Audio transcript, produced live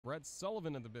Brett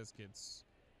Sullivan of the Biscuits.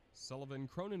 Sullivan,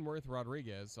 Cronenworth,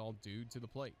 Rodriguez, all due to the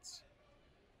plate.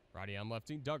 Righty on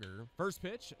lefty, Duggar. First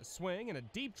pitch, a swing, and a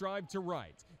deep drive to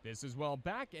right. This is well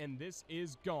back, and this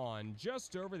is gone.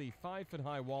 Just over the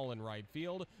 5-foot-high wall in right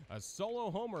field. A solo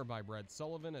homer by Brett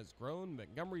Sullivan has grown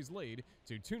Montgomery's lead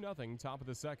to 2-0, top of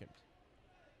the second.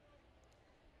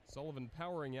 Sullivan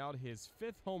powering out his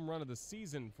 5th home run of the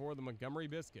season for the Montgomery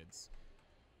Biscuits.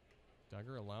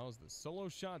 Duggar allows the solo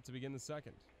shot to begin the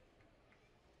second.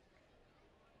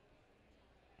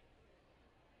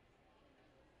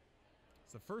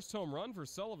 It's the first home run for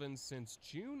Sullivan since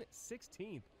June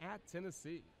 16th at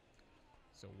Tennessee.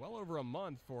 So well over a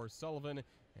month for Sullivan,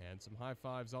 and some high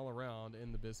fives all around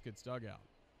in the Biscuits dugout.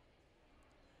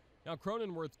 Now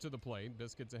Cronenworth to the plate.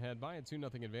 Biscuits ahead by a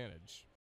 2-0 advantage.